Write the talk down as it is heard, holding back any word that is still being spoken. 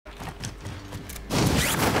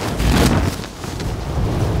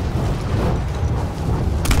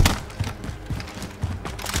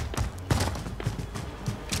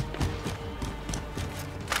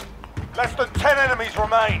than 10 enemies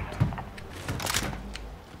remain.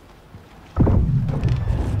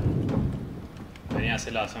 Venía,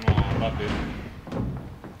 se la hacemos rápido.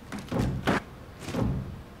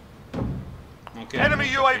 No queda Enemy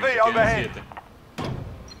mucho, UAV quedan overhead. 7.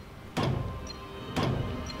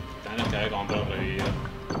 Tenemos que haber comprado revivido.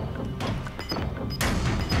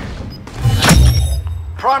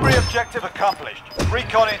 Primary objective accomplished.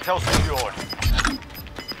 Recon intel secured.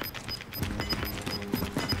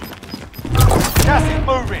 Gas is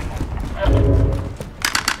moving.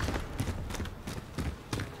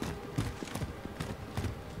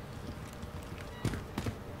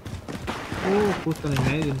 Justo en el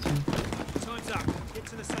medio, encima.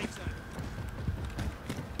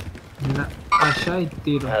 Mira, allá hay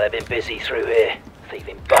tiro. They've been busy through here.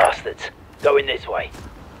 Thieving bastards. Going this way.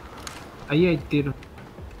 Ahí hay tiro.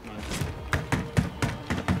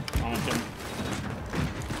 Vamos, chamo.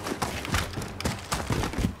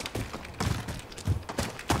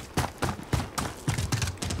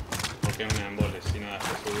 Porque me embole si no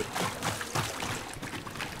dejo subir.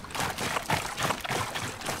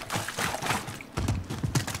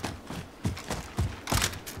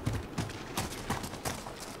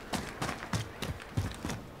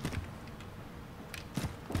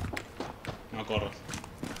 No corras.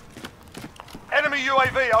 Enemy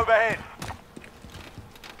UAV overhead.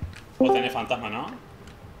 Vos tenés fantasma, ¿no?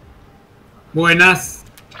 Buenas.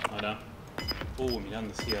 Ahora. Mirá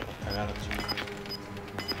dónde cierra esta garcha.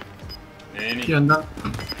 Nediani. ¿Qué onda?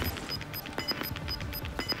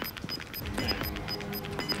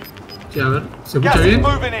 Sí, a ver, ¿se escucha Gas is bien?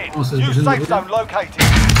 moving in. Vamos a New empezar safe bien. zone located.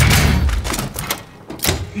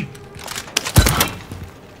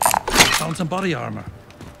 Found some body armor.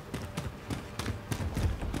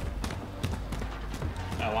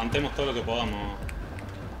 Aguantemos todo lo que podamos.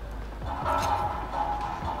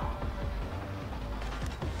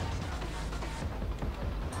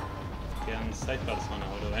 Quedan 6 personas,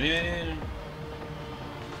 boludo. Vení, vení, vení.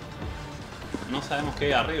 No sabemos qué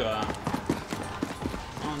hay arriba.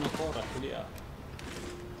 No, no corras, Julián.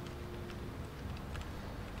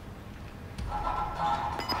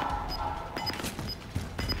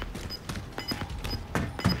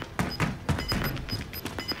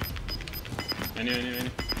 Vení, vení,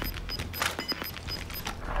 vení.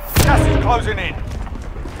 Gas is closing in.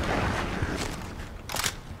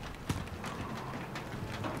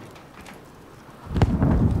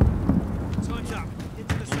 No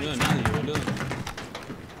veo a nadie, boludo.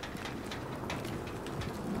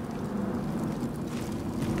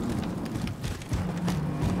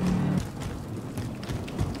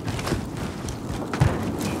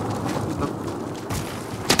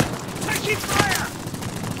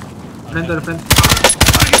 Frente al frente.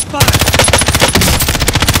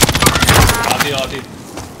 Batido, batido.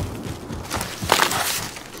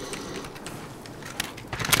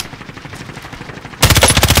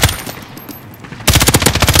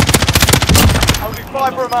 Only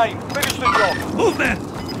 5 remain. Finish the job. Movement!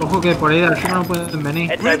 Ojo que por ahí de arriba no pueden venir.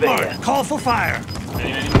 Heading Red over here. mark. Call for fire.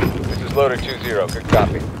 Vení, vení. This is loader 2-0. Good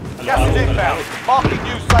copy. Gas is inbound. Marking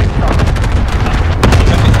new safe zone.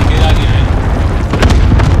 Fíjate si queda alguien ahí.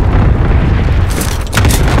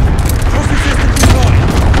 Trust resistant deployed.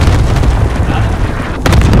 Nada.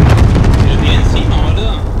 Lo tiene encima,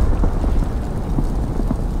 boludo.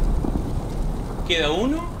 Queda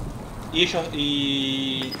uno. Y ellos.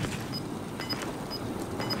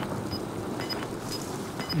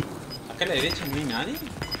 Acá a la derecha no hay nadie.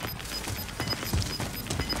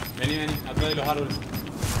 Vení, vení, atrás de los árboles.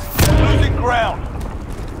 Losing ground.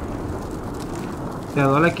 ¿Te ha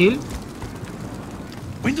dado la kill?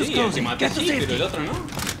 Windows Sí, el que closing. maté Get to sí, pero el safety. otro no.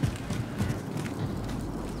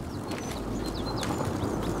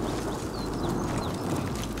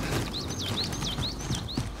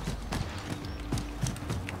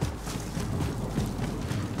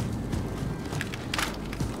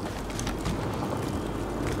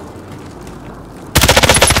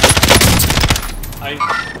 Ahí.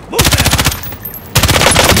 Move them.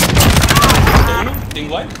 Uno,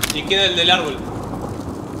 tengo ahí. Y queda el del árbol.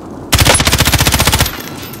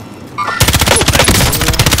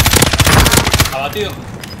 Abatido.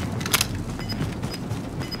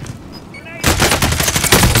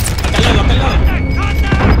 Acá al lado, acá al lado.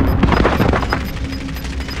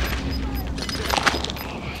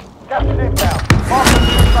 Gas is inbound. Marking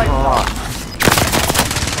new safe zone.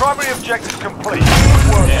 Primary objective complete. Good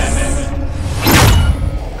work. Bien, bien.